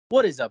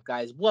What is up,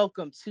 guys?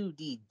 Welcome to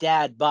the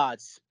Dad Bod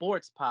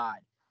Sports Pod.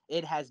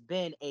 It has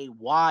been a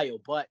while,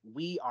 but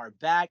we are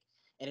back,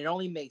 and it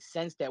only makes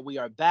sense that we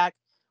are back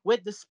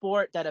with the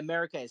sport that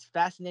America is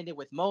fascinated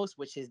with most,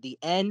 which is the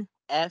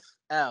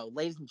NFL.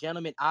 Ladies and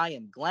gentlemen, I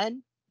am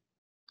Glenn,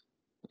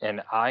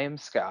 And I am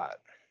Scott.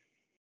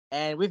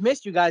 and we've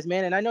missed you guys,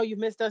 man, and I know you've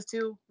missed us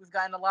too. We've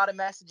gotten a lot of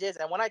messages,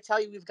 and when I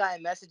tell you we've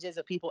gotten messages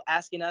of people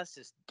asking us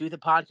to do the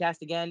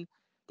podcast again,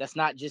 that's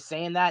not just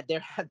saying that. There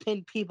have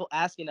been people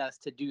asking us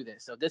to do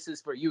this, so this is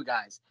for you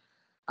guys.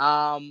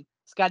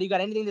 Scott, you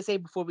got anything to say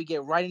before we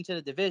get right into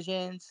the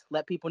divisions?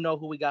 Let people know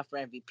who we got for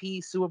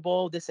MVP, Super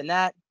Bowl, this and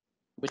that.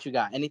 What you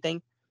got?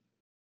 Anything?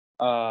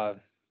 Uh,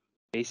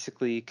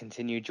 Basically,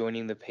 continue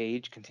joining the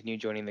page, continue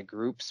joining the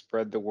group,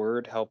 spread the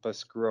word, help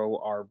us grow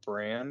our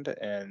brand,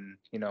 and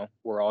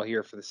we're all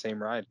here for the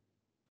same ride.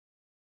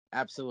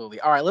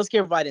 Absolutely. All right, let's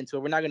get right into it.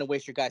 We're not going to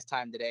waste your guys'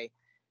 time today.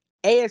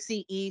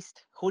 AFC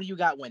East, who do you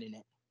got winning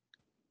it?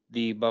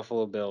 The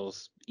Buffalo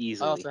Bills I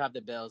easily. also have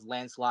the Bills,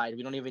 landslide.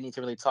 We don't even need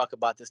to really talk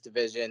about this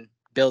division.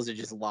 Bills are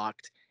just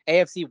locked.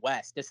 AFC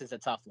West, this is a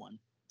tough one.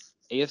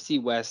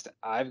 AFC West,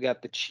 I've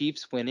got the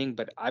Chiefs winning,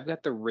 but I've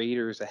got the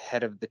Raiders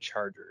ahead of the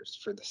Chargers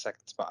for the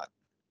second spot.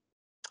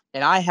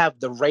 And I have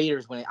the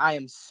Raiders winning. I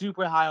am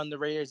super high on the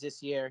Raiders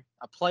this year.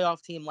 A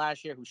playoff team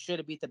last year who should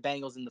have beat the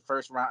Bengals in the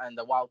first round in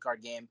the wild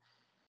card game.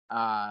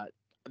 Uh,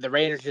 the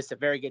Raiders just a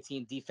very good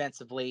team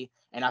defensively,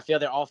 and I feel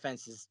their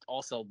offense is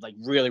also like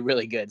really,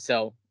 really good.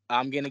 So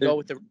I'm gonna go Their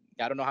with the.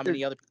 I don't know how their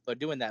many other people are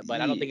doing that,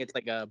 but I don't think it's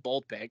like a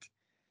bold pick.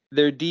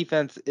 their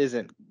defense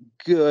isn't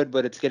good,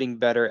 but it's getting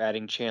better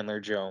adding Chandler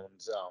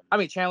Jones. I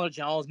mean, Chandler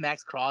Jones,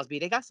 Max Crosby,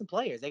 they got some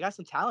players. They got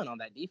some talent on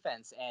that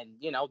defense, and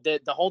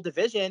the whole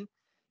division.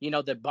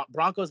 The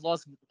Broncos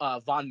lost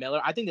Von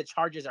Miller. I think the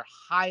Chargers are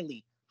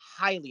highly,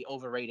 highly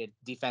overrated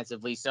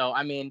defensively. So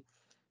I mean,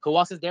 who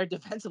else is there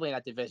defensively in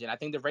that division? I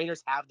think the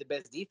Raiders have the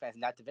best defense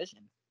in that division.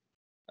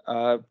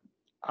 Uh,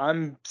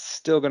 I'm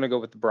still gonna go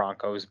with the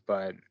Broncos,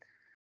 but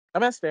I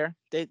mean, that's fair.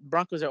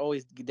 Broncos are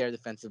always there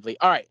defensively.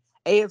 All right,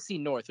 AFC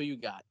North. Who you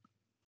got?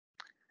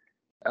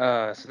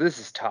 so this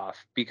is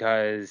tough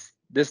because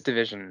this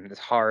division is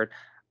hard.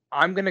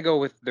 I'm gonna go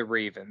with the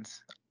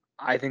Ravens.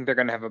 I think they're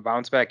gonna have a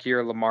bounce back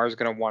year. Lamar's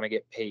gonna want to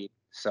get paid,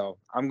 so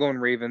I'm going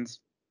Ravens.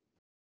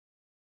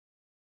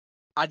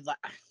 I'd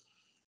li-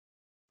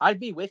 I'd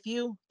be with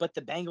you, but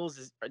the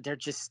Bengals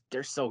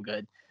they're so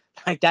good.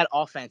 Like that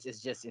offense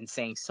is just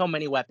insane. So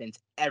many weapons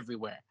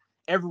everywhere,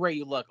 everywhere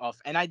you look. Off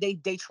and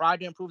they tried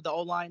to improve the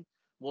O line.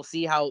 We'll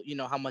see how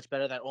much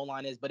better that O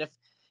line is. But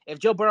if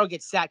Joe Burrow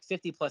gets sacked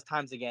 50 plus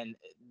times again,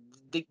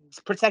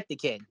 protect the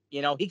kid.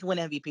 He can win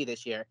MVP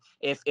this year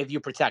if you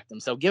protect him.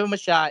 So give him a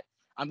shot.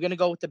 I'm gonna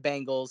go with the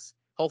Bengals.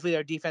 Hopefully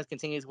their defense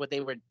continues what they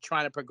were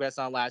trying to progress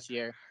on last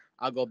year.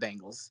 I'll go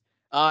Bengals.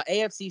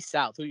 AFC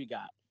South. Who you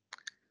got?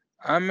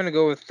 I'm gonna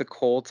go with the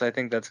Colts. I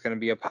think that's gonna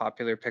be a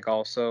popular pick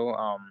also.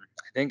 I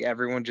think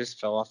everyone just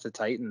fell off the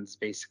Titans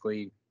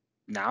basically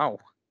now.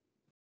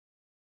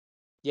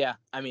 Yeah,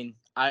 I mean,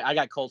 I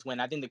got Colts win.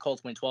 I think the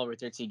Colts win 12 or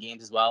 13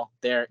 games as well.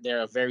 They're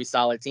a very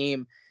solid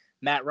team.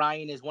 Matt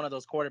Ryan is one of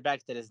those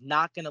quarterbacks that is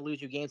not going to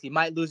lose you games. He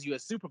might lose you a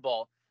Super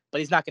Bowl, but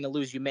he's not going to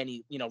lose you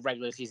many,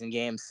 regular season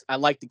games. I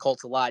like the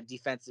Colts a lot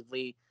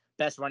defensively,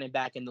 best running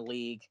back in the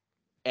league,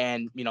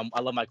 and I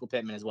love Michael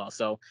Pittman as well.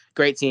 So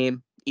great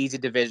team, easy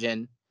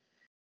division.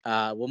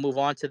 We'll move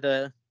on to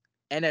the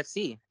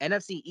NFC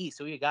East.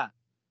 Who you got?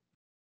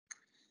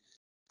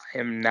 I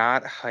am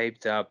not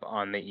hyped up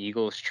on the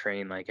Eagles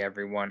train like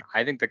everyone.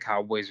 I think the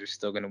Cowboys are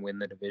still gonna win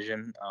the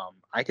division.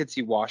 I could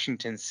see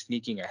Washington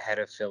sneaking ahead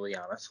of Philly,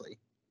 honestly.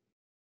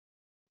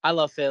 I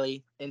love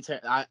Philly.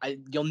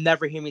 You'll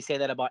never hear me say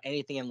that about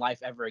anything in life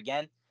ever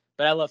again.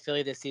 But I love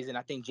Philly this season.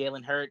 I think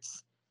Jalen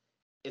Hurts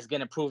is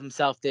going to prove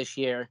himself this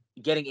year.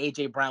 Getting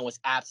AJ Brown was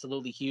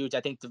absolutely huge.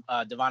 I think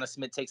Devonta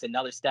Smith takes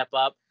another step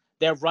up.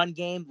 Their run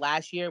game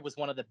last year was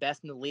one of the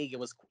best in the league. It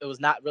was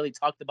not really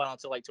talked about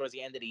until like towards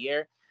the end of the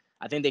year.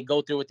 I think they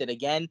go through with it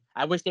again.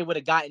 I wish they would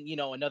have gotten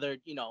another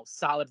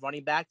solid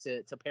running back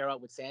to pair up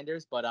with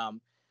Sanders. But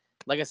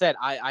like I said,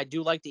 I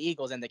do like the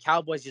Eagles, and the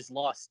Cowboys just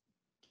lost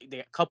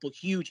a couple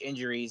huge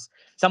injuries.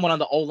 Someone on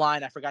the O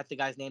line, I forgot the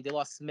guy's name. They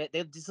lost Smith.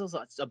 They just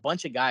lost a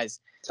bunch of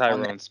guys on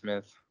there. Tyrone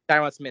Smith.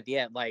 Tyron Smith,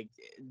 yeah, like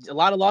a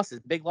lot of losses,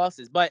 big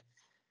losses, but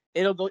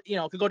it'll go.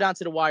 It could go down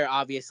to the wire.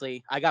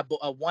 Obviously, I got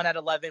a 1 at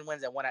 11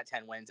 wins and 1 at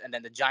 10 wins, and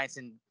then the Giants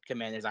and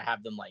Commanders, I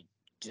have them like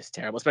just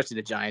terrible, especially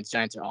the Giants.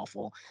 Giants are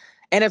awful.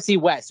 NFC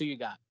West, who you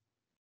got?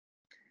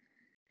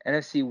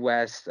 NFC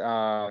West.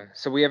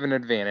 So we have an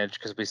advantage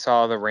because we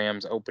saw the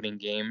Rams opening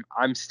game.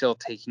 I'm still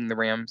taking the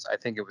Rams. I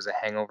think it was a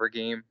hangover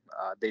game.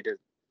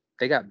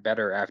 They got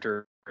better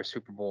after a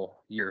Super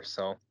Bowl year.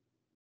 So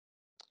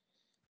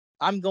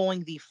I'm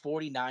going the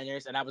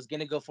 49ers, and I was going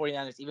to go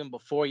 49ers even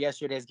before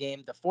yesterday's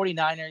game. The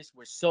 49ers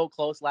were so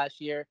close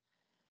last year,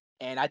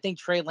 and I think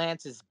Trey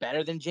Lance is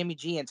better than Jimmy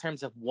G in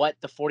terms of what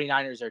the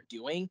 49ers are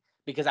doing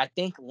because I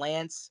think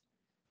Lance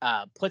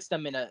puts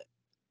them in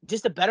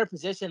just a better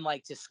position,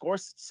 like to score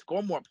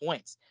more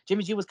points.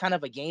 Jimmy G was kind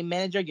of a game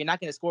manager. You're not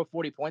going to score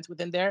 40 points with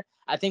him there.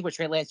 I think with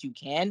Trey Lance you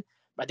can,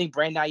 but I think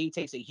Brandon Ayuk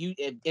takes a huge.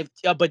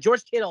 But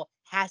George Kittle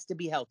has to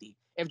be healthy.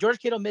 If George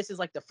Kittle misses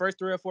like the first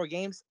 3 or 4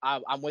 games,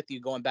 I'm with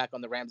you going back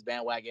on the Rams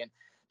bandwagon.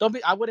 Don't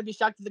be. I wouldn't be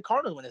shocked if the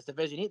Cardinals win this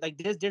division. Like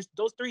there's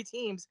those 3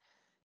 teams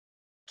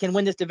can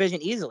win this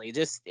division easily.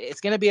 Just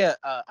it's going to be a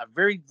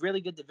very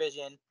really good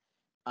division.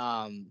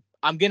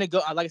 I'm going to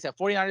go, like I said,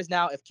 49ers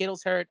now. If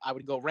Kittle's hurt, I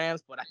would go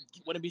Rams, but I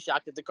wouldn't be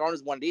shocked if the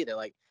Cardinals won it either.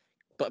 Like,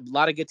 but a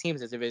lot of good teams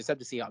in this division, except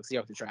the Seahawks.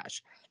 Seahawks are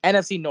trash.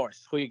 NFC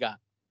North, who you got?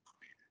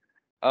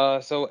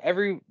 So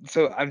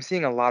I'm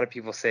seeing a lot of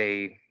people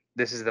say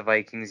this is the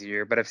Vikings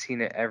year, but I've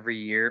seen it every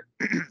year.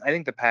 I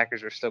think the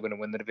Packers are still going to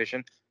win the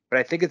division, but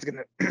I think it's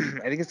gonna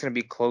I think it's gonna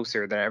be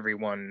closer than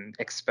everyone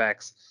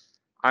expects.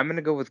 I'm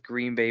gonna go with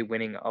Green Bay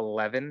winning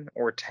 11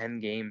 or 10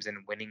 games and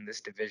winning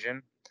this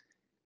division.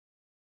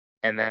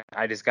 And then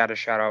I just got to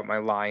shout out my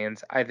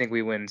Lions. I think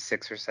we win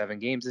 6 or 7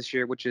 games this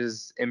year, which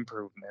is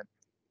improvement.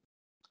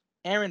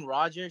 Aaron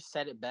Rodgers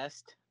said it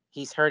best.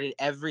 He's heard it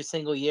every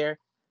single year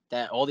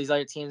that all these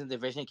other teams in the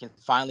division can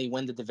finally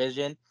win the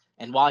division.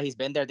 And while he's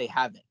been there, they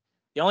haven't.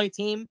 The only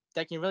team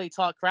that can really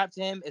talk crap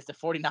to him is the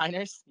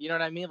 49ers. You know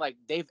what I mean? Like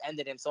they've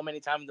ended him so many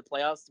times in the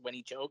playoffs when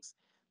he chokes.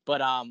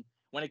 But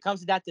when it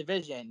comes to that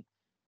division,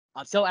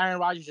 until Aaron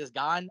Rodgers is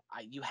gone,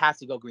 you have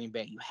to go Green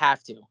Bay. You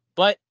have to.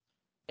 But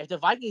if the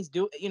Vikings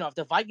do,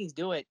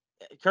 it,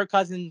 Kirk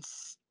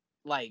Cousins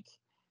like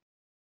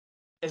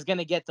is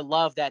gonna get the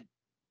love that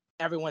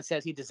everyone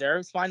says he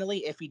deserves finally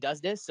if he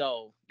does this.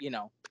 So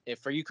if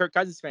for you Kirk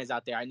Cousins fans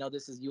out there, I know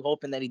this is you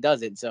hoping that he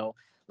does it. So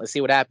let's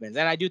see what happens.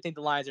 And I do think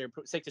the Lions are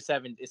 6 or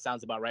 7. It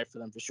sounds about right for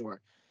them for sure.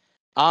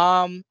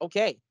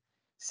 Okay.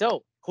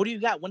 So who do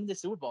you got winning the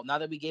Super Bowl now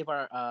that we gave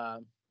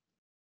our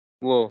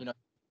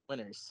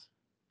winners?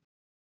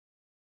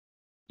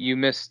 You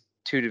missed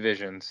 2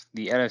 divisions.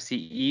 The NFC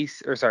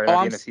East, or sorry,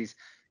 not the NFC East,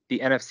 the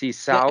NFC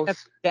South.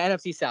 The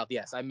NFC South,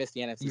 yes. I missed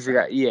the NFC South. You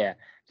forgot, yeah.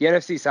 The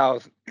NFC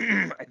South,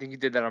 I think you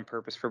did that on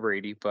purpose for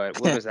Brady, but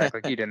we'll just act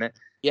like you didn't.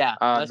 Yeah.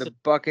 The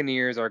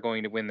Buccaneers are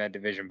going to win that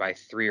division by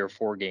 3 or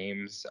 4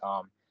 games.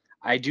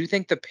 I do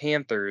think the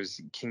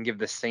Panthers can give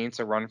the Saints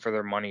a run for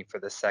their money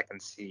for the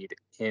 2nd seed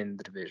in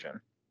the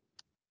division.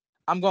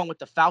 I'm going with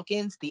the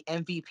Falcons, the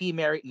MVP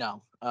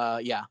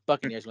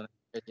Buccaneers win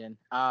the division.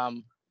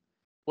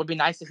 Would be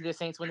nice to see the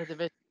Saints win the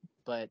division,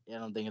 but I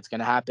don't think it's going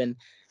to happen.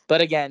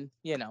 But again,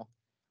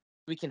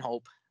 we can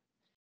hope.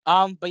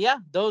 But yeah,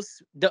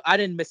 I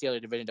didn't miss the other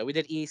division though. We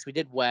did East, we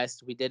did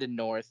West, we did the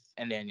North,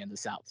 and then the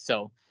South.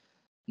 So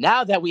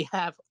now that we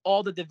have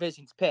all the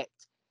divisions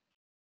picked,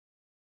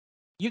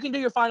 you can do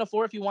your Final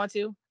Four if you want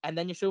to, and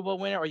then your Super Bowl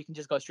winner, or you can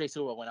just go straight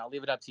Super Bowl winner. I'll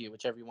leave it up to you,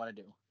 whichever you want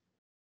to do.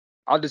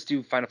 I'll just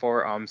do Final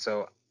Four.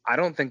 So I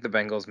don't think the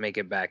Bengals make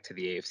it back to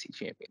the AFC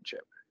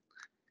Championship.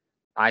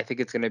 I think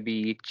it's going to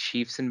be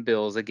Chiefs and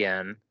Bills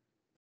again.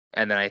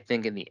 And then I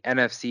think in the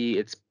NFC,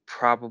 it's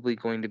probably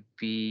going to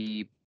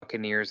be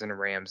Buccaneers and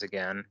Rams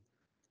again.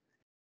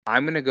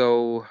 I'm going to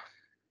go.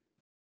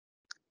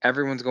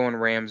 Everyone's going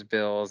Rams,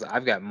 Bills.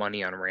 I've got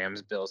money on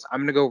Rams, Bills.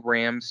 I'm going to go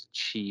Rams,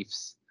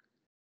 Chiefs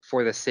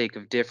for the sake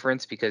of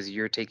difference because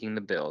you're taking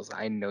the Bills.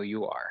 I know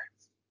you are.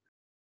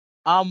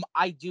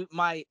 I do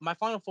my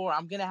Final Four.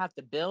 I'm going to have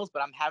the Bills,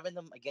 but I'm having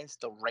them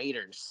against the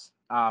Raiders.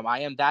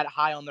 I am that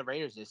high on the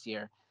Raiders this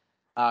year.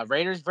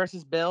 Raiders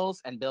versus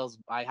Bills, and Bills.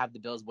 I have the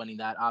Bills winning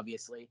that,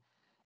 obviously.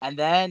 And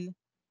then,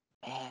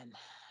 man,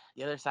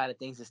 the other side of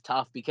things is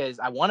tough because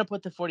I want to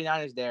put the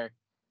 49ers there,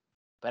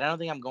 but I don't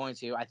think I'm going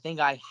to. I think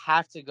I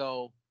have to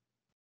go.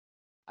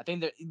 I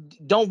think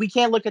we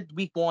can't look at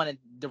week 1 and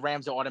the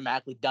Rams are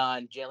automatically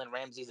done. Jalen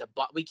Ramsey's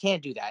we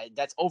can't do that.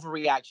 That's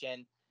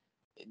overreaction.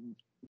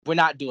 We're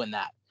not doing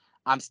that.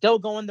 I'm still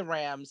going the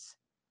Rams,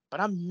 but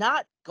I'm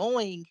not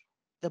going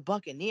the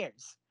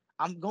Buccaneers.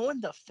 I'm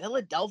going the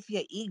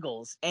Philadelphia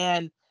Eagles.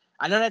 And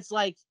I know that's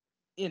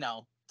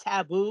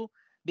taboo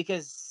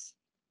because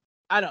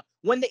I don't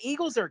know. When the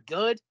Eagles are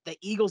good, the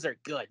Eagles are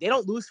good. They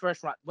don't lose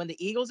first round. When the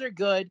Eagles are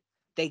good,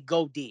 they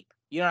go deep.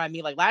 You know what I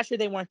mean? Like last year,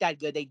 they weren't that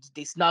good.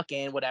 They snuck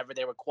in, whatever.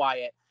 They were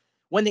quiet.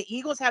 When the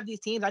Eagles have these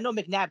teams, I know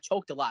McNabb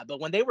choked a lot, but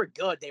when they were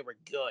good, they were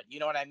good. You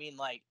know what I mean?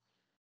 Like,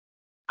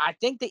 I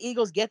think the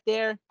Eagles get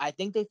there. I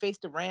think they face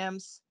the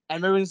Rams.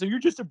 And everyone's like, you're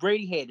just a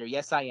Brady hater.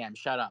 Yes, I am.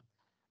 Shut up.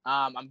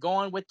 I'm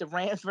going with the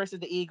Rams versus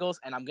the Eagles,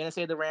 and I'm going to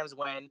say the Rams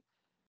win.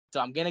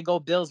 So I'm going to go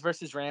Bills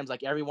versus Rams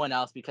like everyone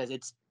else because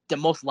it's the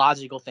most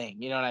logical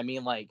thing. You know what I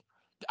mean? Like,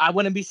 I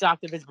wouldn't be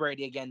shocked if it's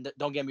Brady again.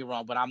 Don't get me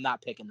wrong, but I'm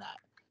not picking that.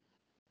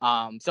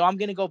 So I'm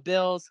going to go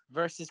Bills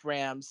versus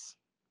Rams.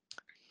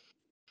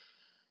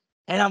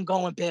 And I'm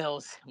going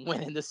Bills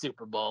winning the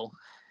Super Bowl.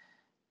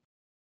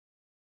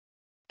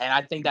 And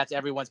I think that's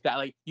everyone's –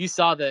 like, you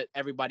saw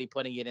everybody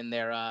putting it in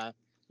their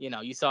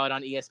you saw it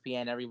on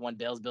ESPN, everyone,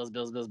 Bills,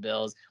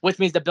 which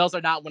means the Bills are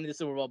not winning the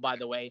Super Bowl, by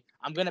the way.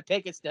 I'm going to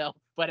pick it still,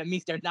 but it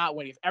means they're not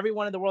winning. If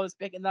everyone in the world is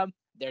picking them,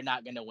 they're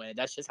not going to win.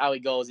 That's just how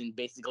it goes in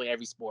basically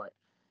every sport.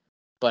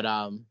 But,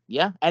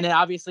 yeah. And then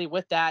obviously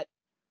with that,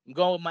 I'm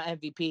going with my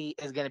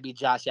MVP is going to be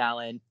Josh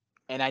Allen.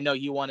 And I know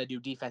you want to do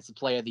Defensive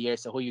Player of the Year,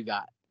 so who you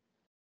got?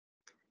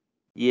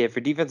 Yeah, for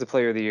Defensive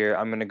Player of the Year,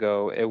 I'm gonna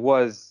go. It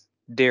was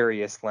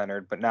Darius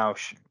Leonard, but now,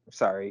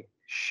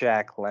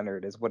 Shaq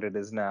Leonard is what it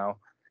is now.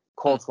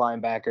 Colts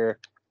linebacker,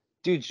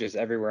 dude's just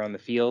everywhere on the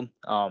field.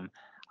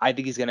 I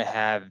think he's gonna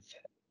have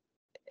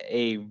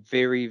a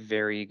very,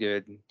 very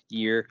good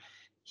year.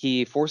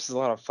 He forces a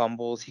lot of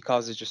fumbles. He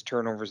causes just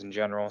turnovers in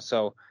general.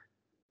 So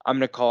I'm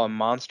gonna call a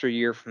monster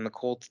year from the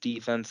Colts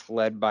defense,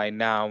 led by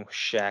now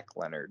Shaq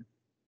Leonard.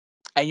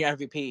 And your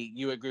MVP,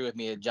 you agree with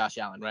me, Josh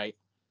Allen, right?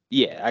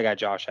 Yeah, I got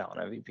Josh Allen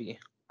MVP.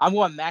 I'm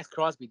going Max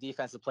Crosby,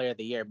 Defensive Player of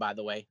the Year. By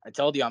the way, I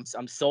told you I'm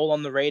sold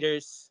on the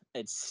Raiders.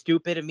 It's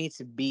stupid of me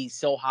to be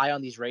so high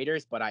on these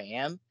Raiders, but I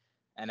am,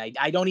 and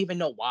I don't even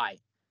know why.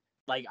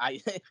 Like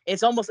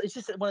it's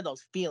just one of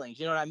those feelings.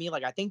 You know what I mean?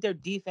 Like I think their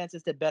defense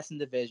is the best in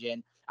the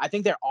division. I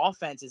think their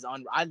offense is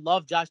on. I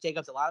love Josh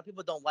Jacobs. A lot of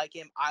people don't like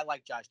him. I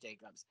like Josh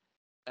Jacobs.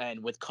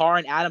 And with Carr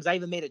and Adams, I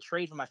even made a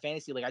trade for my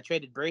fantasy league. I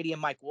traded Brady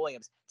and Mike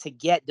Williams to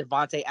get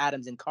Devontae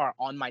Adams and Carr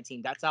on my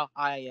team. That's how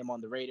high I am on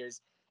the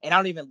Raiders. And I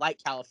don't even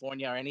like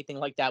California or anything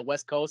like that.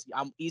 West Coast,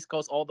 I'm East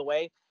Coast all the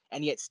way,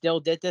 and yet still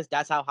did this.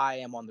 That's how high I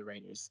am on the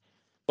Raiders.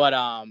 But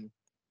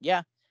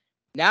yeah.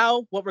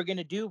 Now what we're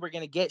gonna do, we're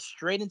gonna get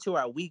straight into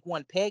our week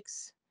 1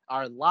 picks,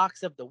 our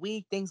locks of the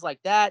week, things like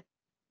that.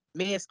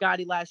 Me and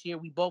Scotty last year,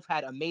 we both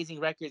had amazing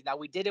records. Now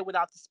we did it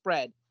without the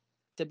spread,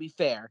 to be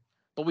fair,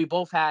 but we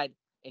both had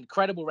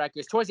incredible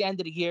records. Towards the end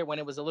of the year, when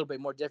it was a little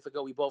bit more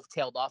difficult, we both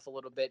tailed off a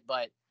little bit.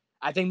 But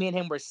I think me and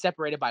him were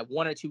separated by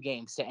 1 or 2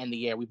 games to end the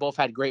year. We both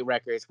had great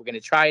records. We're gonna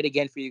try it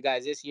again for you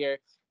guys this year.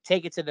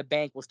 Take it to the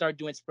bank. We'll start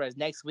doing spreads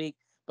next week.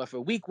 But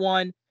for week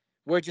 1,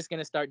 we're just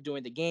gonna start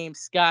doing the games.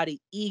 Scotty,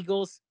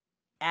 Eagles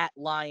at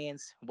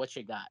Lions. What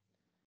you got?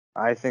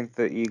 I think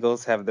the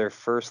Eagles have their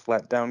first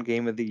letdown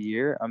game of the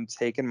year. I'm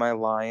taking my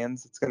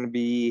Lions. It's going to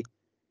be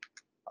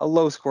a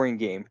low scoring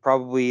game,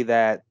 probably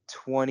that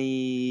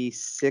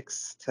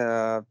 26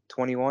 to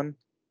 21.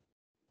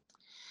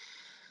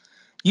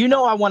 You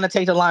know I want to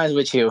take the Lions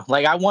with you.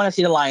 Like I want to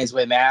see the Lions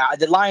win, man.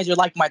 The Lions are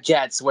like my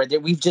Jets, where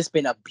we've just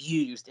been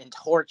abused and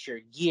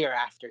tortured year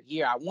after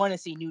year. I want to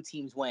see new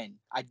teams win.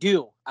 I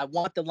do. I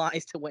want the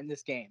Lions to win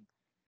this game,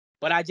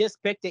 but I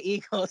just picked the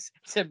Eagles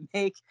to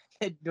make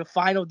the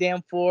final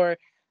damn 4.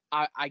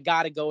 I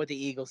got to go with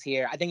the Eagles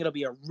here. I think it'll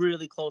be a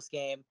really close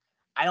game.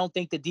 I don't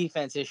think the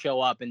defenses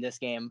show up in this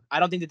game. I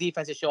don't think the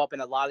defenses show up in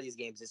a lot of these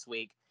games this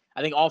week.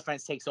 I think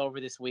offense takes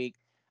over this week.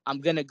 I'm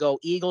going to go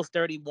Eagles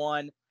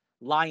 31,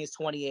 Lions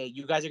 28.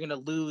 You guys are going to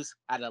lose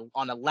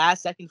on a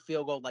last second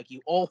field goal like you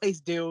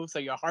always do. So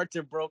your hearts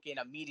are broken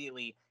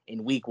immediately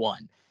in week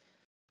 1.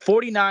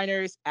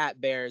 49ers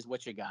at Bears.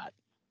 What you got?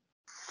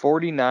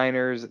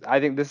 49ers. I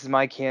think this is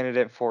my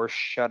candidate for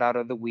shutout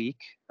of the week.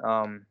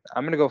 I'm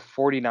going to go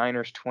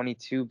 49ers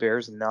 22,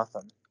 Bears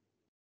nothing.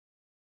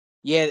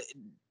 Yeah,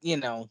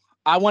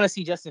 I want to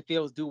see Justin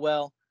Fields do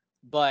well,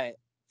 but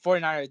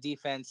 49ers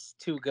defense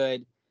too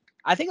good.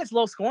 I think it's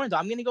low scoring though.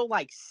 I'm going to go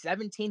like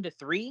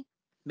 17-3,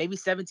 maybe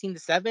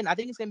 17-7. I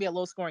think it's going to be a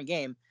low scoring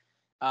game.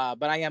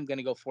 But I am going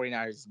to go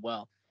 49ers as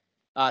well.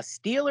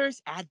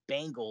 Steelers at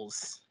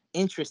Bengals.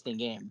 Interesting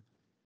game.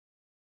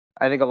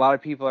 I think a lot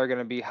of people are going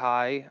to be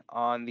high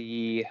on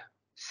the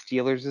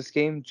Steelers this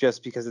game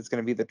just because it's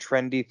going to be the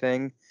trendy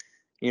thing.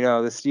 The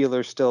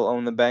Steelers still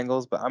own the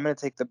Bengals, but I'm going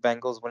to take the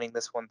Bengals winning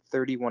this one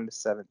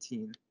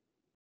 31-17.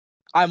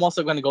 I'm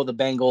also going to go the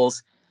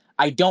Bengals.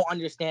 I don't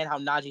understand how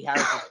Najee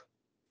Harris is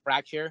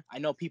fracture. I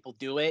know people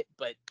do it,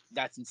 but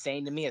that's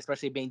insane to me,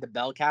 especially being the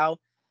bell cow.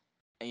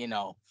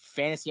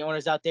 Fantasy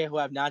owners out there who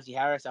have Najee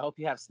Harris, I hope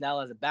you have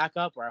Snell as a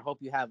backup, or I hope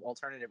you have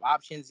alternative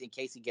options in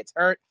case he gets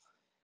hurt.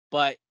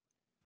 But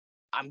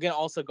I'm going to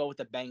also go with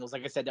the Bengals.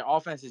 Like I said, their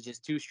offense is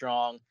just too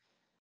strong.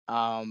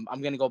 I'm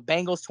going to go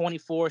Bengals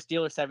 24,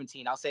 Steelers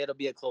 17. I'll say it'll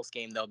be a close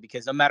game, though,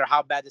 because no matter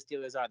how bad the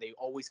Steelers are, they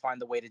always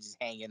find the way to just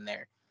hang in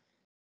there.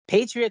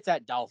 Patriots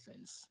at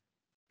Dolphins.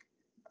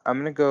 I'm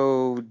going to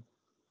go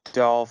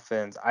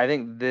Dolphins. I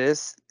think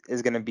this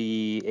is going to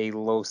be a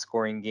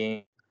low-scoring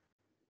game.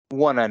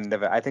 One end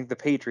of it. I think the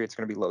Patriots are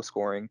going to be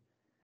low-scoring.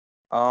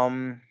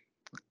 So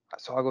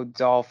I'll go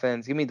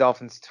Dolphins. Give me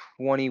Dolphins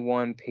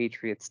 21,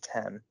 Patriots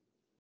 10.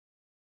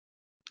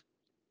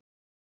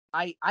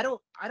 I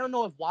don't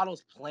know if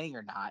Waddle's playing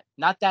or not.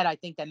 Not that I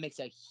think that makes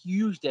a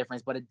huge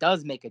difference, but it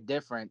does make a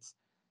difference.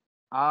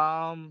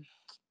 I'm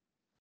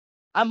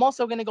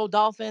also gonna go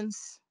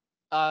Dolphins.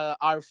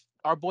 Our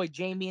boy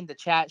Jamie in the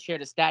chat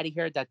shared a stat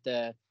here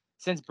that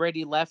since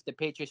Brady left, the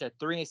Patriots are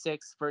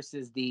 3-6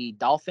 versus the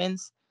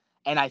Dolphins,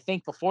 and I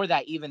think before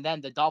that, even then,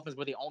 the Dolphins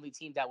were the only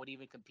team that would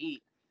even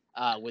compete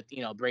with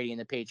Brady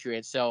and the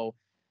Patriots. So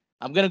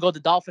I'm going to go the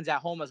Dolphins at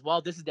home as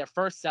well. This is their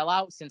first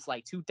sellout since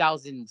like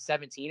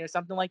 2017 or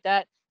something like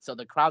that. So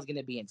the crowd's going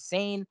to be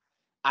insane.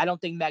 I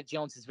don't think Mac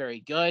Jones is very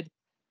good.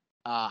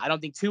 I don't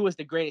think Tua is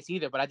the greatest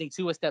either, but I think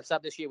Tua steps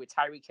up this year with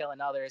Tyreek Hill and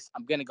others.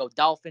 I'm going to go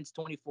Dolphins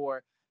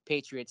 24,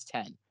 Patriots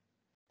 10.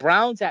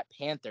 Browns at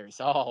Panthers.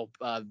 Oh,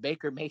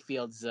 Baker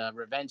Mayfield's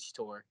revenge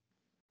tour.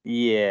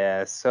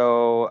 Yeah,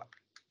 so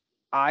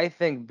I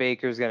think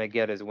Baker's going to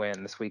get his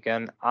win this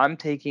weekend. I'm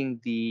taking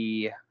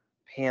the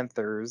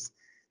Panthers,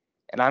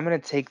 and I'm going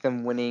to take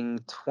them winning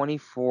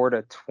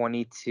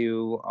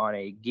 24-22 on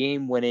a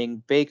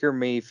game-winning Baker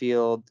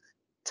Mayfield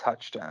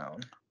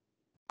touchdown.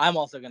 I'm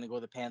also going to go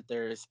the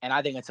Panthers, and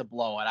I think it's a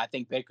blowout. I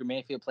think Baker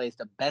Mayfield plays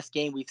the best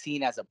game we've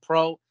seen as a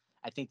pro.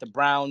 I think the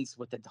Browns,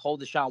 with the whole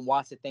Deshaun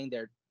Watson thing,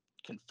 they're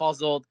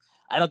confuzzled.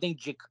 I don't think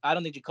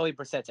Jacoby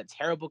Brissett's a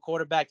terrible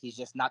quarterback. He's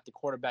just not the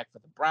quarterback for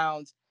the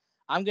Browns.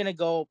 I'm going to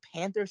go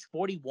Panthers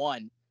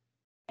 41,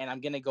 and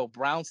I'm going to go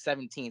Browns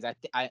 17.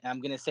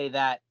 I'm going to say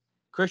that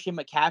Christian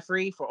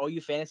McCaffrey, for all you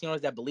fantasy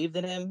owners that believed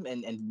in him,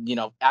 and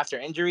after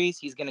injuries,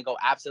 he's going to go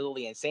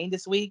absolutely insane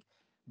this week.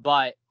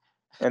 But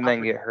and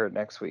then get hurt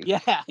next week.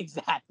 Yeah,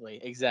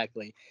 exactly.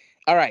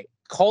 All right,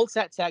 Colts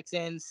at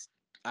Texans.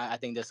 I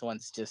think this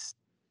one's just.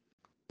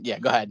 Yeah,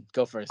 go ahead.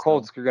 Go first.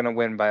 Colts are going to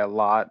win by a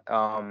lot.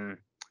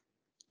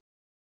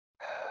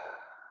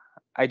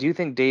 I do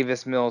think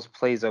Davis Mills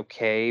plays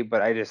okay,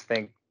 but I just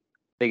think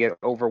they get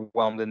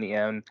overwhelmed in the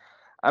end.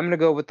 I'm going to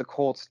go with the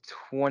Colts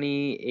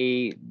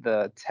 28,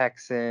 the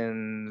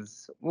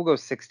Texans, we'll go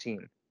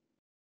 16.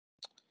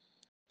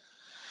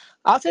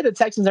 I'll say the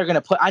Texans are going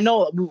to put. I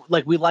know,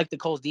 we like the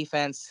Colts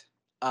defense,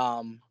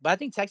 but I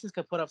think Texans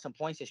could put up some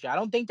points this year. I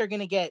don't think they're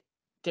going to get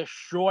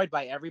destroyed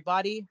by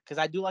everybody because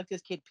I do like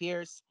this kid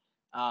Pierce.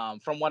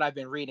 From what I've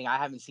been reading, I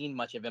haven't seen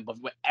much of him,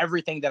 but with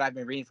everything that I've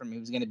been reading from him,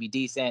 he's going to be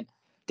decent.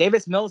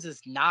 Davis Mills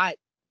is not.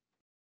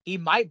 He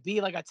might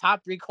be like a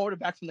top 3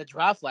 quarterback from the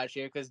draft last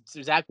year because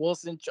Zach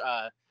Wilson,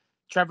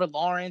 Trevor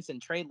Lawrence,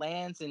 and Trey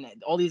Lance, and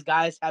all these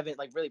guys haven't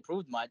really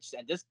proved much.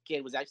 And this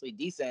kid was actually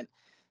decent.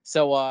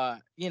 So,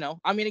 I'm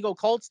going to go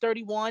Colts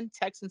 31,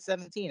 Texans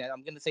 17. And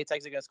I'm going to say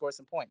Texans are going to score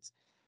some points.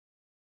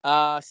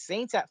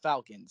 Saints at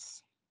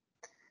Falcons.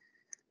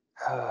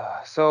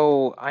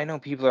 So I know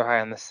people are high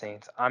on the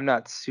Saints. I'm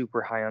not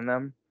super high on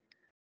them.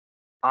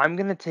 I'm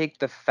going to take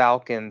the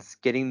Falcons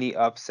getting the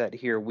upset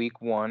here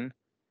week 1.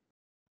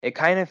 It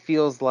kind of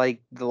feels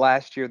like the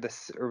last year,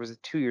 or was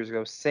it 2 years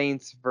ago,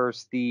 Saints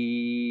versus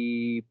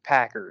the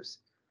Packers,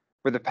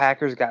 where the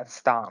Packers got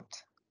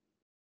stomped.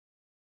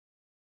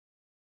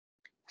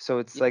 So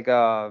it's it's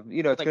going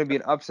to be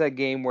an upset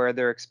game where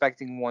they're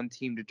expecting one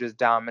team to just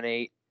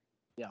dominate.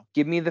 Yeah.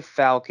 Give me the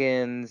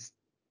Falcons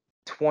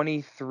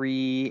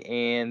 23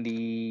 and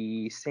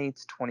the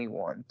Saints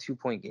 21,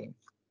 2-point game.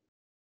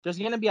 There's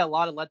going to be a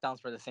lot of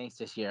letdowns for the Saints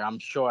this year. I'm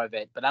sure of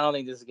it, but I don't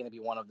think this is going to be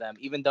one of them.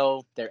 Even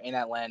though they're in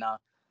Atlanta,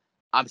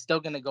 I'm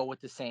still going to go with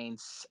the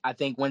Saints. I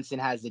think Winston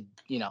has a,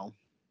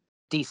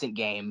 decent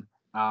game.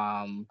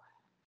 I'm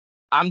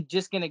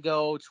just going to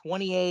go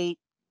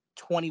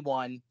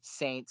 28-21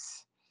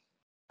 Saints.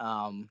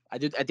 I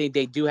think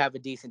they do have a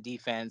decent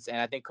defense, and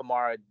I think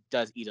Kamara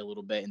does eat a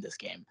little bit in this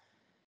game.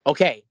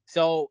 Okay,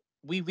 so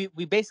we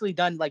basically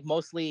done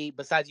mostly,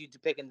 besides you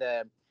picking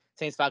the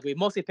Saints Falcons, we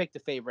mostly picked the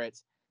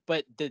favorites.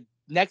 But the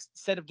next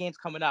set of games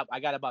coming up, I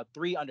got about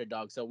 3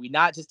 underdogs. So we're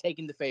not just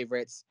taking the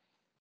favorites.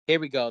 Here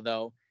we go,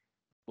 though.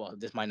 Well,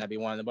 this might not be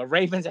one of them, but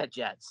Ravens at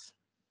Jets.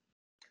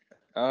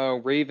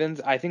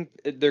 Ravens, I think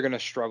they're going to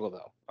struggle,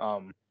 though.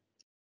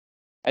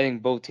 I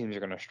think both teams are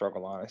going to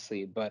struggle,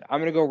 honestly. But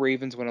I'm going to go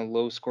Ravens win a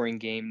low-scoring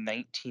game,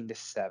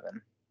 19-7.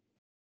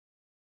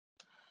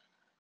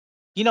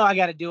 I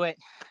got to do it.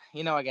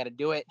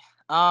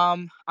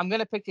 I'm going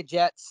to pick the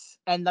Jets,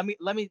 and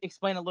let me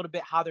explain a little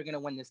bit how they're going to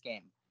win this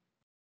game.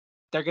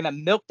 They're going to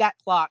milk that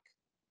clock,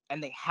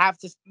 and they have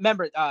to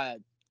remember a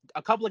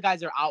couple of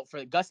guys are out.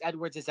 For Gus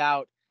Edwards is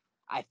out.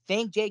 I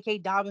think J.K.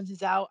 Dobbins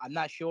is out. I'm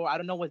not sure. I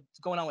don't know what's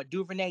going on with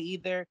Duvernay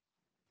either.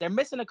 They're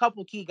missing a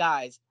couple key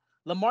guys.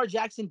 Lamar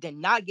Jackson did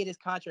not get his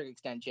contract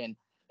extension.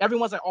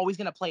 Everyone's like, oh, he's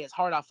going to play his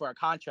heart off for a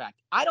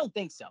contract. I don't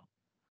think so.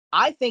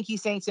 I think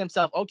he's saying to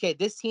himself, okay,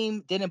 this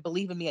team didn't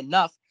believe in me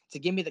enough to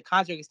give me the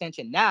contract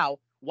extension now.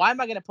 Why am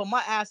I going to put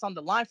my ass on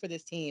the line for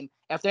this team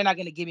if they're not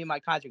going to give me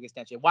my contract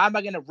extension? Why am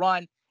I going to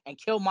run and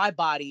kill my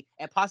body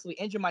and possibly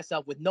injure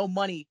myself with no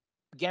money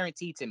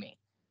guaranteed to me?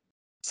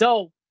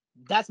 So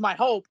that's my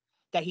hope,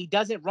 that he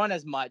doesn't run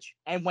as much.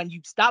 And when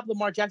you stop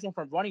Lamar Jackson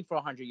from running for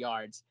 100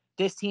 yards,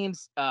 this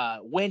team's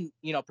win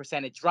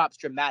percentage drops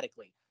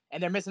dramatically.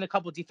 And they're missing a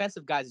couple of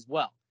defensive guys as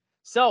well.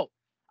 So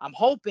I'm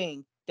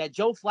hoping that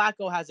Joe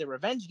Flacco has a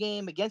revenge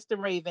game against the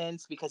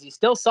Ravens because he's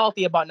still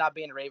salty about not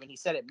being a Raven. He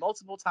said it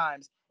multiple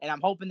times. And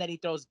I'm hoping that he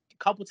throws a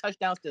couple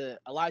touchdowns to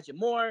Elijah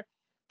Moore.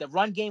 The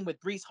run game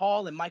with Breece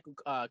Hall and Michael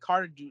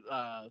Carter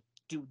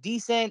do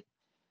decent.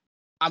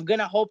 I'm going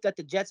to hope that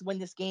the Jets win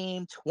this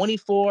game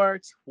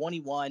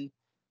 24-21.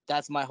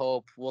 That's my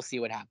hope. We'll see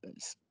what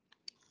happens.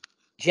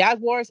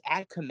 Jaguars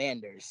at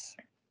Commanders.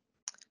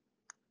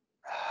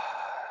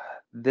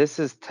 This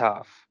is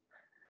tough.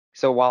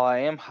 So while I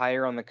am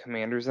higher on the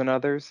Commanders than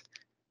others,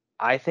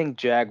 I think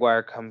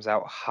Jaguar comes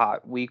out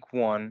hot week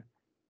 1.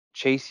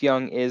 Chase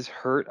Young is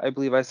hurt, I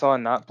believe I saw,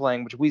 and not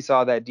playing, which we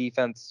saw that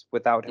defense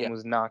without him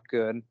was not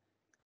good.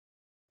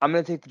 I'm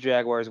going to take the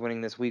Jaguars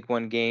winning this week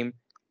 1 game,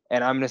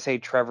 and I'm going to say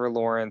Trevor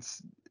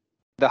Lawrence,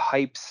 the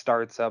hype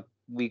starts up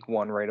week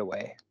 1 right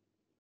away.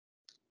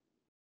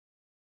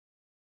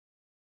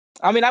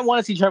 I mean, I want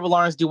to see Trevor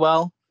Lawrence do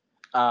well,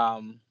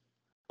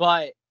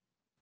 but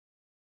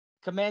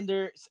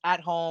Commanders at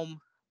home,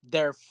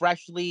 they're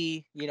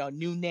freshly,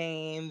 new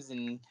names,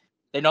 and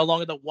they're no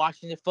longer the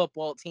Washington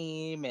football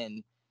team,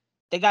 and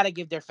they got to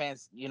give their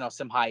fans,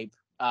 some hype.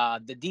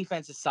 The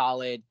defense is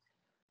solid.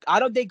 I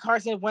don't think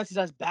Carson Wentz is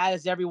as bad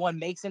as everyone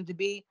makes him to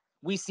be.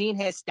 We seen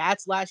his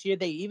stats last year.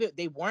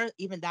 They weren't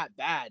even that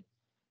bad.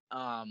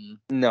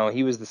 No,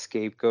 he was the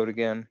scapegoat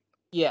again.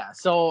 Yeah,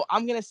 so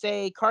I'm gonna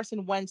say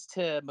Carson Wentz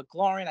to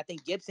McLaurin. I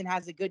think Gibson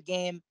has a good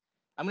game.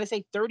 I'm gonna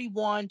say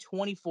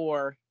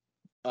 31-24.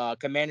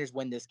 Commanders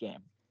win this game.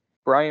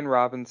 Brian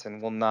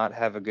Robinson will not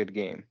have a good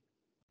game.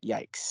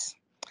 Yikes.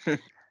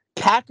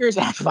 Packers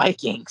at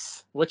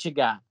Vikings. What you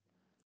got?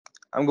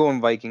 I'm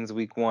going Vikings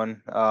week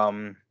 1.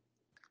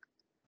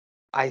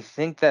 I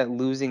think that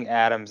losing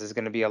Adams is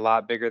going to be a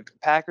lot bigger. The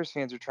Packers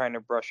fans are trying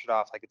to brush it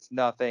off like it's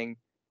nothing,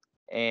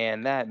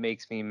 and that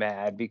makes me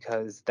mad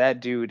because that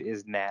dude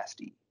is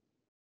nasty.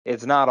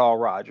 It's not all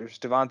Rodgers.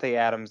 Devontae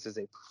Adams is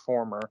a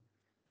performer.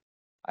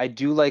 I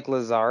do like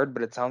Lazard,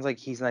 but it sounds like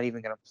he's not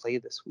even going to play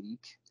this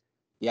week.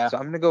 Yeah. So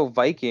I'm going to go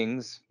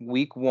Vikings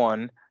week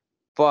 1,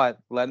 but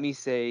let me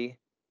say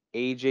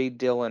A.J.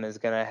 Dillon is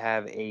going to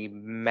have a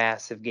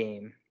massive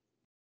game.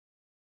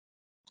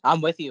 I'm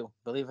with you,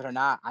 believe it or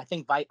not. I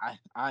think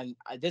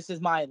this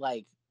is my,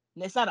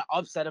 it's not an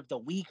upset of the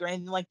week or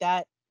anything like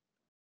that,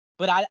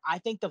 but I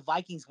think the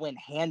Vikings win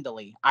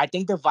handily. I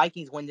think the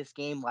Vikings win this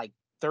game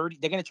 30.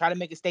 They're going to try to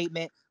make a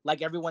statement,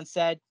 like everyone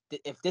said,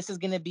 that if this is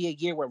going to be a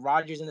year where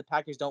Rodgers and the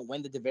Packers don't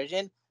win the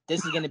division,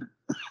 this is going to be,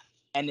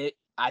 and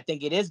I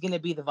think it is going to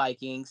be the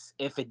Vikings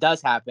if it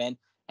does happen,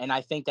 and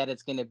I think that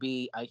it's going to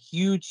be a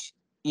huge,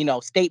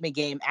 statement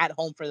game at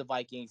home for the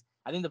Vikings.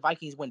 I think the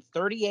Vikings win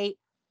 38.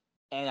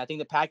 And I think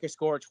the Packers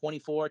score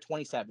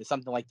 24-27,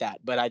 something like that.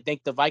 But I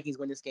think the Vikings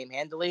win this game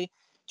handily.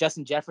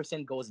 Justin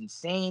Jefferson goes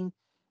insane.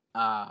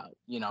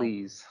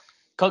 Please.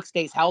 Cook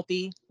stays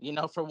healthy,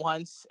 for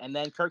once. And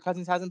then Kirk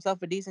Cousins has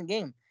himself a decent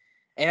game.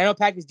 And I know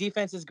Packers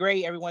defense is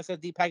great. Everyone says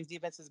the Packers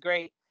defense is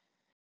great.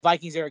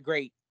 Vikings are a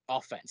great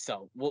offense.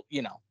 So,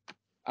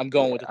 I'm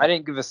going with it. I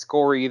didn't give a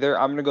score either.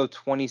 I'm going to go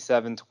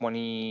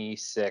 27-26,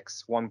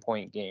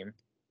 1-point game.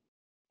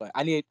 But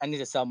I need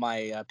to sell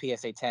my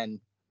PSA 10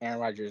 Aaron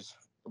Rodgers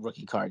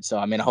rookie card. So,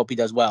 I hope he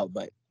does well,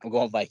 but I'm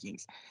going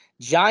Vikings.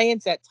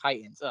 Giants at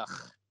Titans.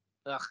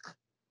 Ugh.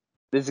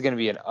 This is going to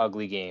be an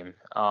ugly game.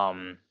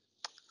 I'm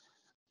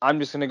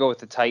just going to go with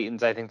the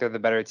Titans. I think they're the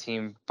better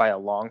team by a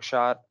long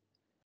shot.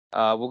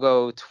 We'll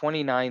go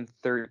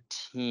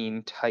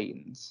 29-13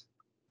 Titans.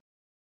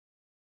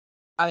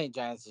 I think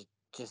Giants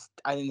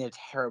I think they're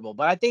terrible.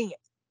 But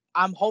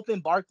I'm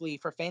hoping Barkley,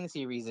 for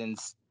fantasy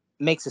reasons,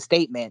 makes a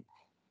statement.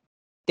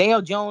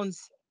 Daniel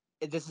Jones,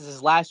 this is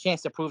his last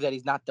chance to prove that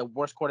he's not the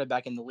worst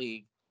quarterback in the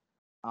league.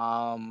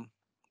 I'm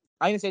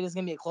going to say this is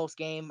going to be a close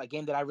game, a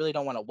game that I really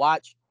don't want to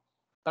watch.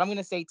 But I'm going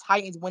to say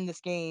Titans win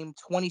this game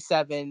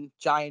 27,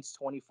 Giants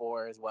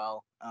 24 as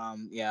well.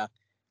 Yeah,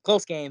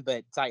 close game,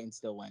 but Titans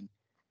still win.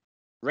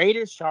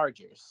 Raiders,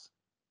 Chargers.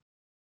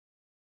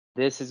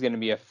 This is going to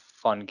be a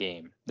fun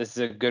game. This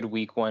is a good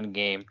week 1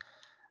 game.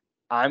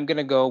 I'm going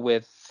to go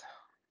with,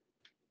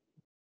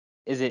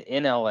 is it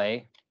in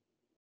LA?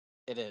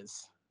 It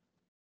is.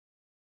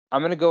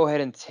 I'm going to go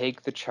ahead and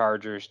take the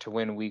Chargers to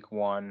win week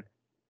 1.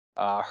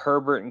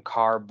 Herbert and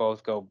Carr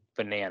both go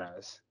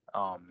bananas.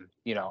 I'm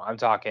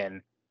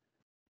talking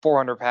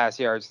 400 pass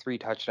yards, 3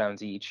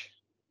 touchdowns each.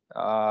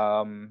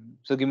 So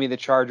give me the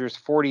Chargers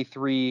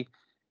 43,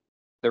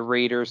 the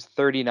Raiders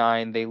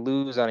 39. They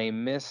lose on a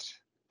missed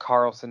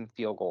Carlson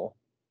field goal.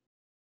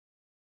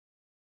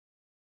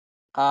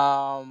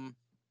 I'm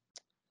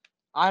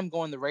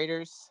going the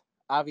Raiders,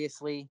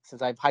 obviously,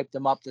 since I've hyped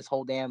them up this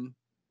whole damn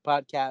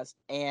podcast.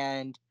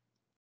 And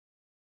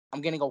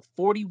I'm going to go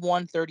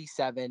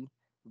 41-37.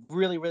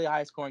 Really, really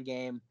high scoring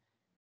game.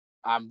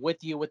 I'm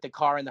with you with the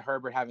Carr and the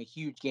Herbert having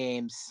huge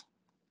games.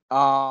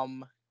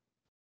 We're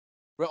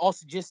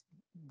also just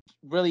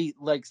really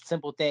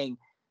simple thing.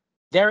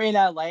 They're in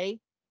LA,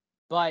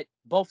 but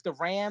both the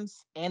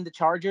Rams and the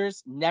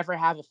Chargers never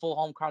have a full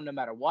home crowd no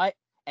matter what.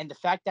 And the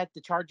fact that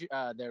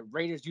the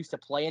Raiders used to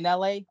play in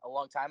LA a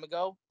long time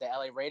ago, the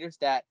LA Raiders,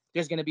 that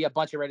there's going to be a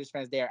bunch of Raiders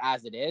fans there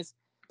as it is.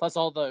 Plus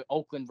all the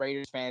Oakland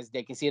Raiders fans,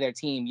 they can see their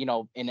team,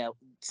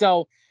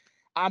 so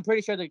I'm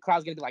pretty sure the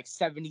crowd's going to be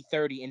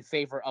 70-30 in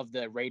favor of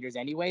the Raiders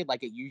anyway,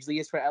 like it usually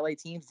is for LA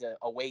teams, the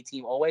away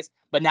team always.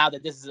 But now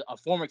that this is a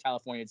former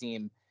California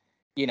team,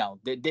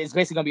 it's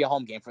basically going to be a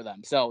home game for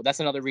them. So that's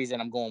another reason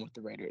I'm going with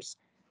the Raiders.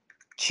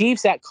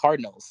 Chiefs at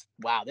Cardinals.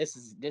 Wow, this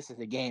is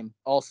a game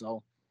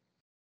also.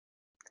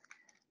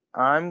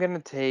 I'm going to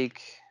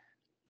take,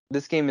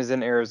 this game is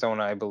in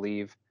Arizona, I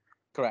believe.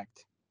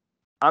 Correct.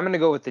 I'm going to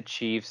go with the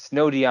Chiefs.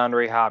 No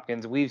DeAndre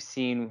Hopkins. We've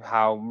seen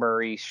how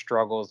Murray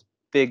struggles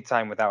big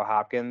time without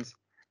Hopkins.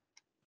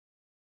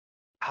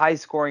 High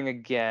scoring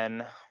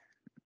again.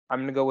 I'm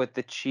going to go with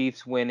the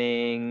Chiefs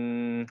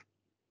winning.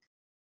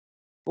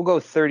 We'll go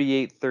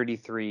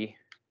 38-33.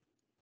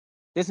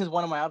 This is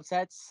one of my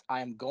upsets.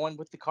 I am going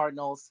with the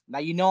Cardinals. Now,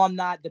 you know I'm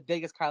not the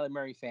biggest Kyler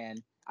Murray fan.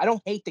 I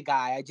don't hate the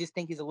guy. I just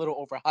think he's a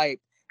little overhyped.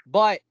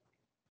 But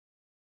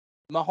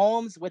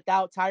Mahomes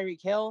without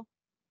Tyreek Hill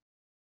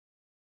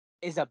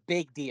is a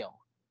big deal.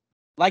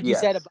 Yes.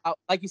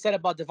 Like you said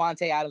about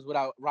Devontae Adams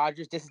without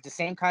Rodgers, this is the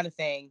same kind of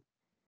thing.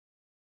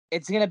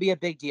 It's gonna be a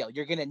big deal.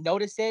 You're gonna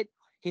notice it.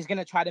 He's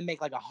gonna try to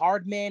make like a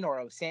Hardman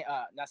or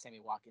not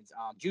Sammy Watkins,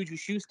 Juju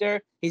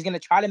Schuster. He's gonna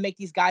try to make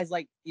these guys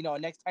like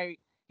next time.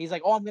 He's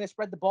like, oh, I'm gonna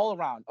spread the ball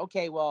around.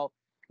 Okay, well,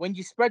 when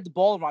you spread the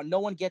ball around, no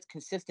one gets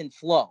consistent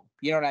flow.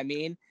 You know what I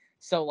mean?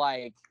 So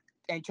like,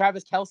 and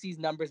Travis Kelce's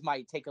numbers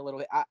might take a little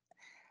bit.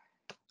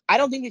 I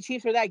don't think the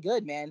Chiefs are that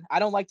good, man. I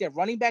don't like their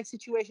running back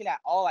situation at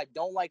all. I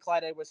don't like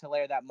Clyde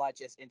Edwards-Helaire that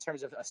much in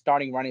terms of a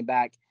starting running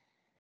back.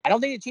 I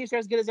don't think the Chiefs are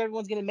as good as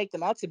everyone's going to make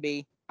them out to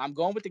be. I'm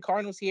going with the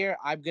Cardinals here.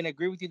 I'm going to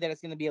agree with you that it's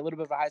going to be a little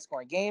bit of a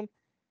high-scoring game.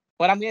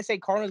 But I'm going to say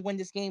Cardinals win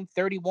this game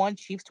 31,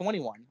 Chiefs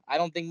 21. I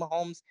don't think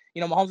Mahomes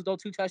will throw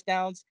 2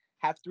 touchdowns,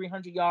 have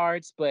 300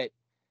 yards, but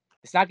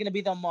it's not going to be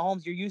the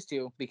Mahomes you're used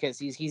to because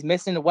he's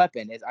missing a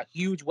weapon. It's a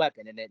huge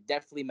weapon, and it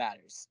definitely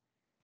matters.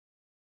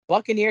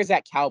 Buccaneers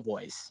at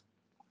Cowboys.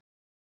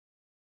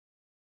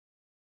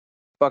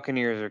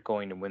 Buccaneers are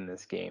going to win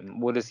this game.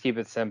 We'll just keep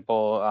it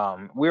simple.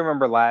 Do you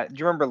remember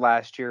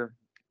last year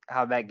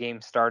how that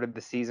game started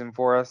the season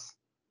for us?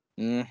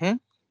 Mm-hmm.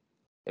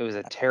 It was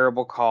a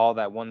terrible call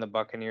that won the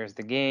Buccaneers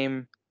the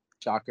game.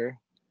 Shocker.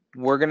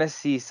 We're gonna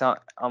see it's gonna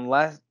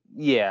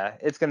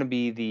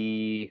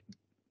be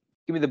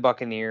give me the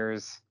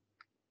Buccaneers.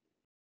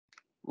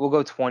 We'll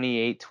go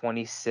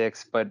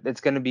 28-26, but it's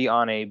gonna be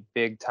on a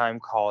big time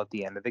call at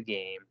the end of the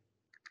game.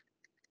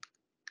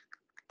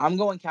 I'm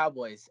going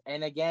Cowboys.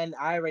 And again,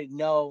 I already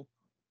know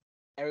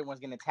everyone's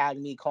going to tag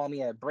me, call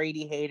me a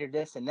Brady hater,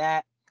 this and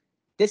that.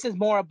 This is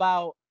more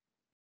about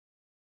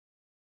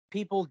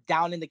people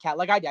down in the cat.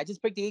 Like I did. I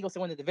just picked the Eagles to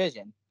win the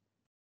division.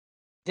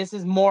 This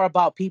is more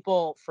about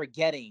people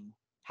forgetting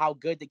how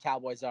good the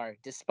Cowboys are,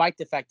 despite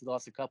the fact they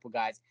lost a couple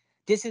guys.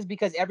 This is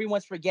because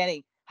everyone's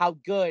forgetting how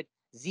good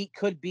Zeke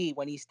could be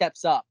when he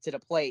steps up to the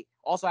plate.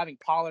 Also having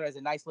Pollard as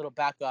a nice little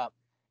backup.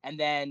 And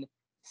then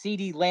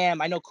CeeDee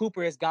Lamb. I know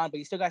Cooper is gone, but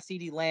you still got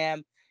CeeDee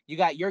Lamb. You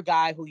got your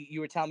guy who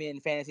you were telling me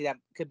in fantasy that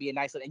could be a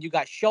nice little, and you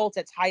got Schultz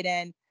at tight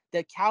end.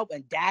 The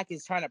and Dak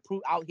is trying to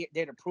prove out here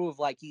there to prove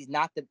like he's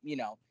not the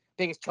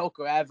biggest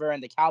choker ever,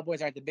 and the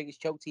Cowboys aren't the biggest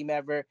choke team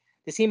ever.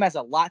 This team has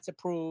a lot to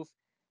prove.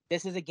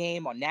 This is a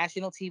game on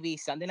national TV,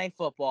 Sunday Night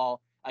Football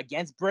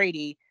against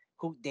Brady,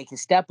 who they can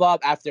step up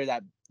after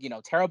that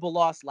terrible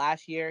loss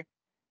last year.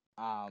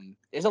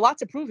 There's a lot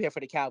to prove here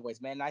for the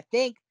Cowboys, man. And I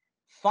think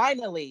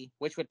finally,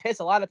 which would piss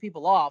a lot of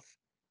people off,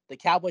 the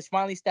Cowboys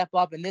finally step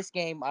up in this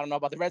game. I don't know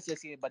about the rest of the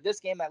season, but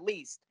this game at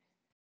least,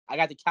 I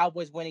got the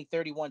Cowboys winning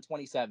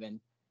 31-27.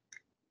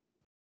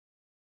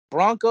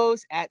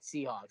 Broncos at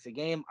Seahawks, a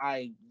game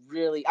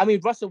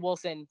Russell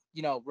Wilson,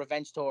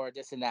 revenge tour,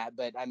 this and that.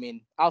 But,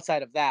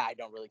 outside of that, I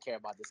don't really care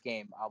about this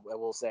game, I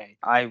will say.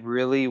 I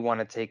really want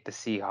to take the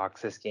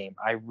Seahawks this game.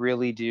 I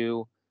really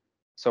do.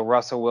 So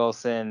Russell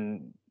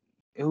Wilson,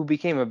 who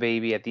became a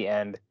baby at the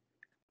end,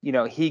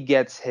 he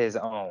gets his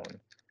own.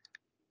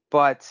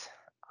 But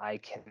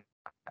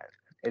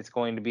it's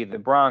going to be the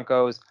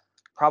Broncos,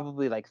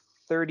 probably like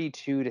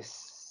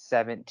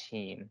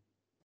 32-17.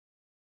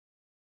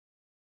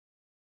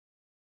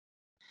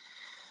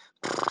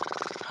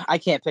 I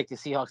can't pick the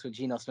Seahawks with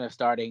Geno Smith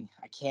starting.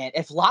 I can't.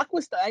 If Locke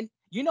was, I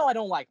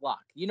don't like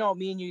Locke.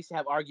 Me and you used to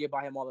have argue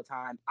about him all the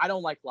time. I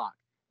don't like Locke,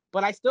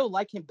 but I still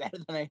like him better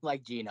than I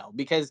like Geno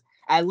because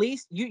at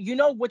least you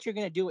know what you're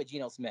gonna do with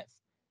Geno Smith.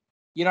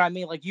 You know what I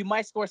mean? Like you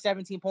might score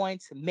 17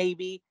 points,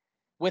 maybe.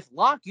 With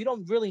Locke, you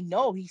don't really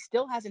know. He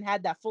still hasn't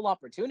had that full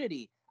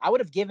opportunity. I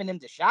would have given him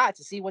the shot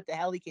to see what the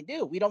hell he can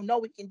do. We don't know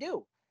what he can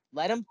do.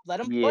 Let him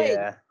play.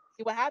 Yeah.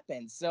 See what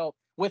happens. So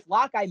with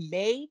Locke, I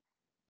may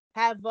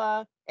have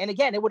and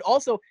again it would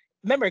also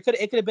remember it could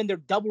have been their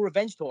double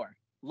revenge tour.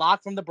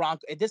 Locke from the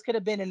Broncos. This could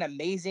have been an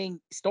amazing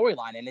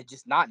storyline, and it's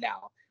just not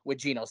now with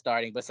Geno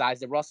starting, besides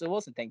the Russell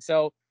Wilson thing.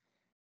 So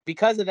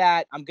because of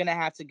that, I'm gonna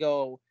have to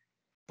go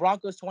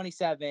Broncos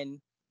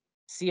 27,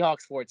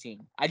 Seahawks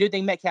 14. I do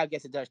think Metcalf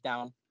gets a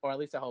touchdown, or at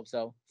least I hope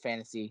so.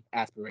 Fantasy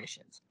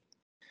aspirations.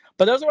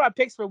 But those are our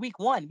picks for week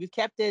 1. We've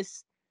kept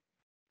this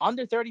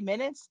under 30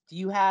 minutes. Do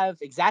you have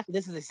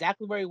this is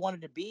exactly where you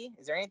wanted to be?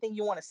 Is there anything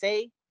you want to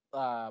say?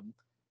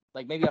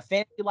 Like maybe a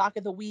fantasy lock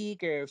of the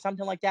week or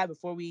something like that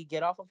before we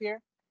get off of here?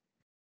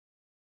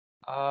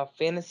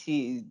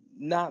 Fantasy,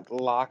 not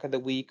lock of the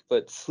week,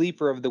 but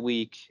sleeper of the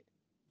week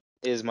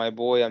is my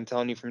boy, I'm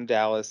telling you, from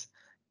Dallas,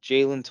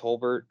 Jalen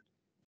Tolbert.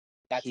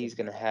 He's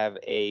going to have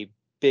a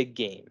big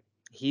game.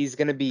 He's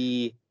going to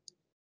be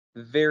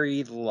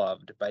very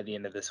loved by the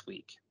end of this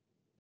week.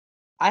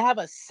 I have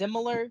a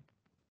similar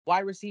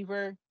wide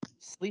receiver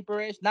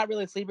sleeper-ish. Not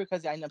really a sleeper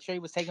because I'm sure he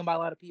was taken by a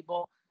lot of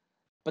people.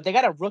 But they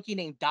got a rookie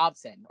named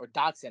Dobson or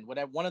Dodson,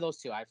 whatever, one of those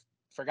two. I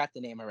forgot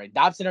the name already.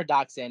 Dobson or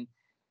Dodson.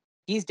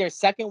 He's their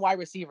second wide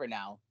receiver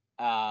now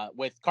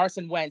with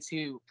Carson Wentz,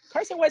 who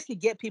Carson Wentz can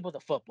get people the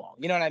football.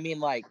 You know what I mean?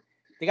 Like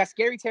they got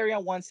Scary Terry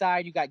on one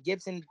side. You got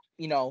Gibson,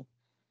 you know,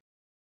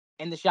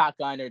 in the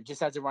shotgun or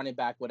just as a running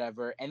back,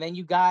 whatever. And then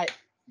you got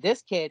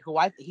this kid who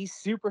he's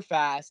super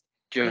fast.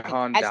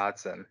 Jahan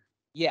Dotson.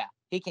 Yeah,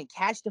 he can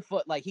catch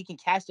the he can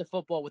catch the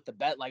football with the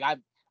bet. Like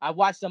I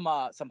watched some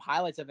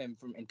highlights of him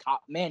from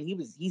man,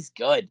 he's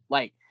good.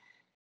 Like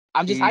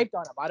I'm just hyped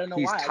on him. I don't know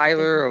why. He's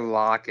Tyler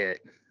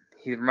Lockett.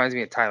 He reminds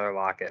me of Tyler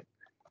Lockett.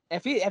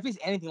 If he's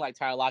anything like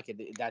Tyler Lockett,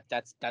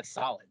 that's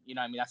solid. You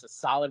know what I mean? That's a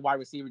solid wide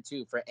receiver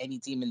too for any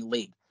team in the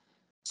league.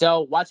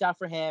 So watch out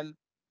for him.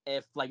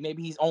 If like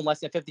maybe he's on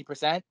less than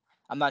 50%,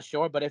 I'm not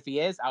sure, but if he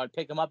is, I would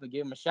pick him up and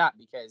give him a shot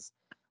because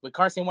with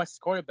Carson Wentz's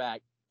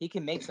quarterback, he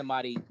can make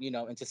somebody, you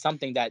know, into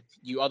something that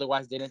you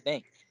otherwise didn't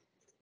think.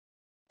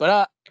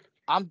 But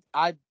I'm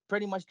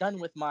pretty much done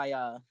with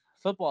my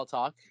football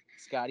talk,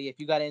 Scotty. If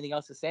you got anything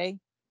else to say,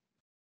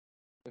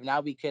 if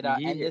not, we could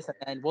end this,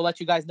 and we'll let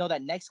you guys know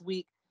that next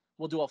week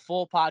we'll do a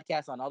full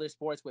podcast on other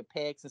sports with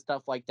picks and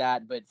stuff like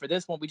that. But for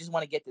this one, we just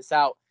want to get this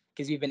out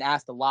because we've been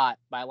asked a lot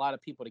by a lot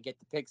of people to get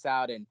the picks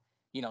out and,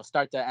 you know,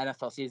 start the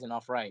NFL season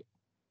off right.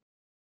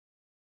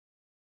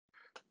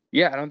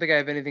 Yeah, I don't think I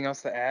have anything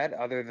else to add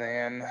other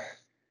than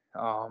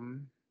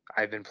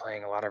I've been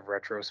playing a lot of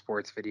retro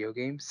sports video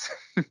games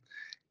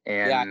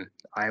and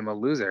I'm a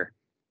loser.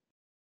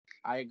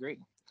 I agree.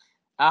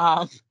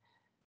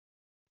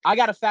 I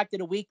got a fact of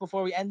the week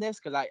before we end this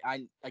because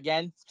I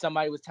again,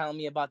 somebody was telling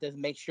me about this.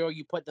 Make sure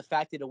you put the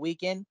fact of the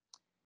week in.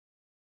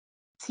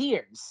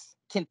 Tears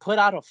can put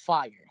out a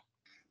fire.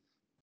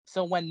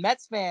 So when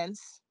Mets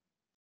fans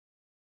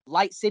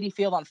light Citi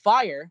Field on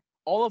fire,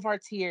 all of our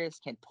tears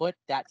can put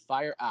that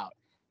fire out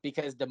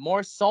because the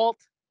more salt,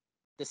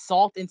 the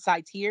salt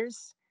inside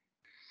tears,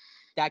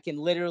 that can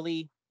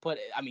literally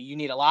you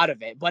need a lot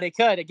of it, but it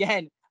could,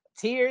 again,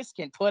 tears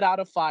can put out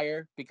a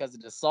fire because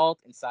of the salt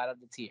inside of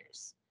the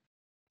tears.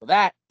 So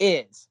that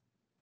is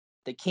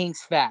the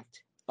King's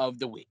fact of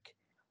the week.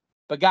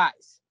 But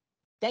guys,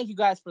 thank you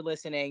guys for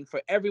listening.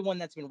 For everyone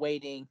that's been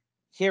waiting,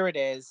 here it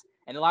is.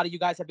 And a lot of you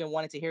guys have been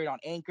wanting to hear it on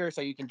Anchor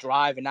so you can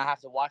drive and not have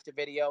to watch the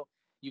video.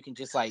 You can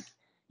just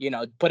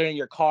put it in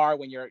your car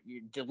when you're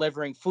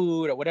delivering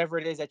food or whatever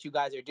it is that you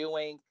guys are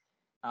doing.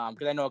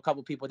 Because I know a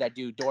couple people that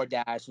do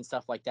DoorDash and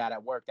stuff like that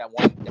at work that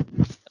want to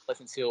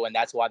listen to, and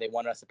that's why they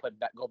wanted us to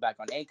go back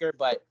on Anchor.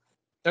 But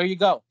there you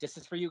go. This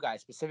is for you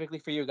guys, specifically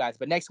for you guys.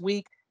 But next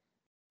week,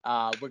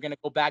 we're gonna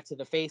go back to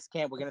the face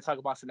camp. We're gonna talk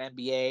about some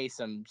NBA,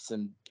 some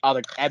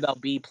other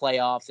MLB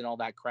playoffs, and all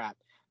that crap.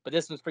 But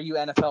this one's for you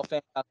NFL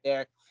fans out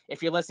there.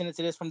 If you're listening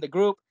to this from the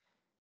group,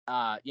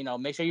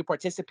 make sure you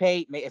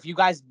participate. If you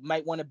guys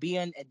might want to be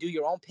in and do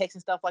your own picks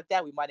and stuff like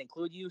that, we might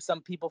include you.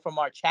 Some people from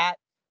our chat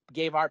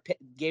gave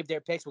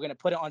their picks. We're gonna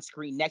put it on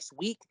screen next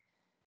week,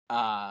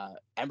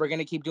 and we're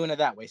gonna keep doing it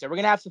that way. So we're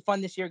gonna have some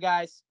fun this year,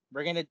 guys.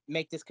 We're gonna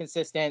make this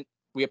consistent.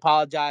 We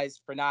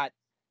apologize for not,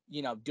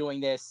 doing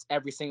this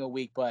every single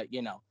week, but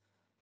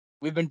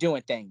we've been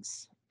doing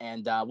things,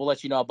 and we'll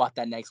let you know about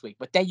that next week.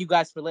 But thank you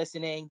guys for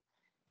listening.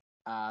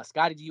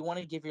 Scotty, do you want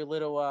to give your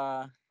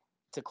little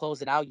to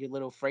close it out, your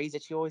little phrase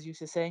that you always used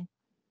to say?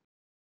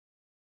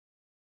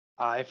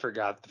 I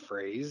forgot the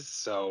phrase,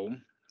 so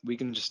we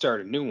can just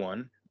start a new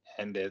one,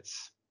 and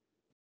it's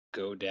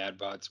go Dad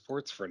Bod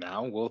Sports for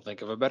now. We'll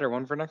think of a better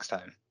one for next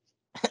time.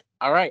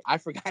 All right, I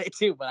forgot it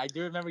too, but I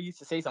do remember you used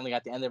to say something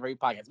at the end of every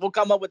podcast. We'll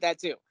come up with that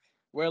too.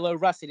 We're a little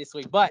rusty this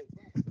week, but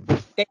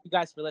thank you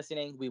guys for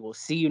listening. We will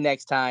see you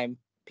next time.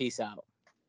 Peace out.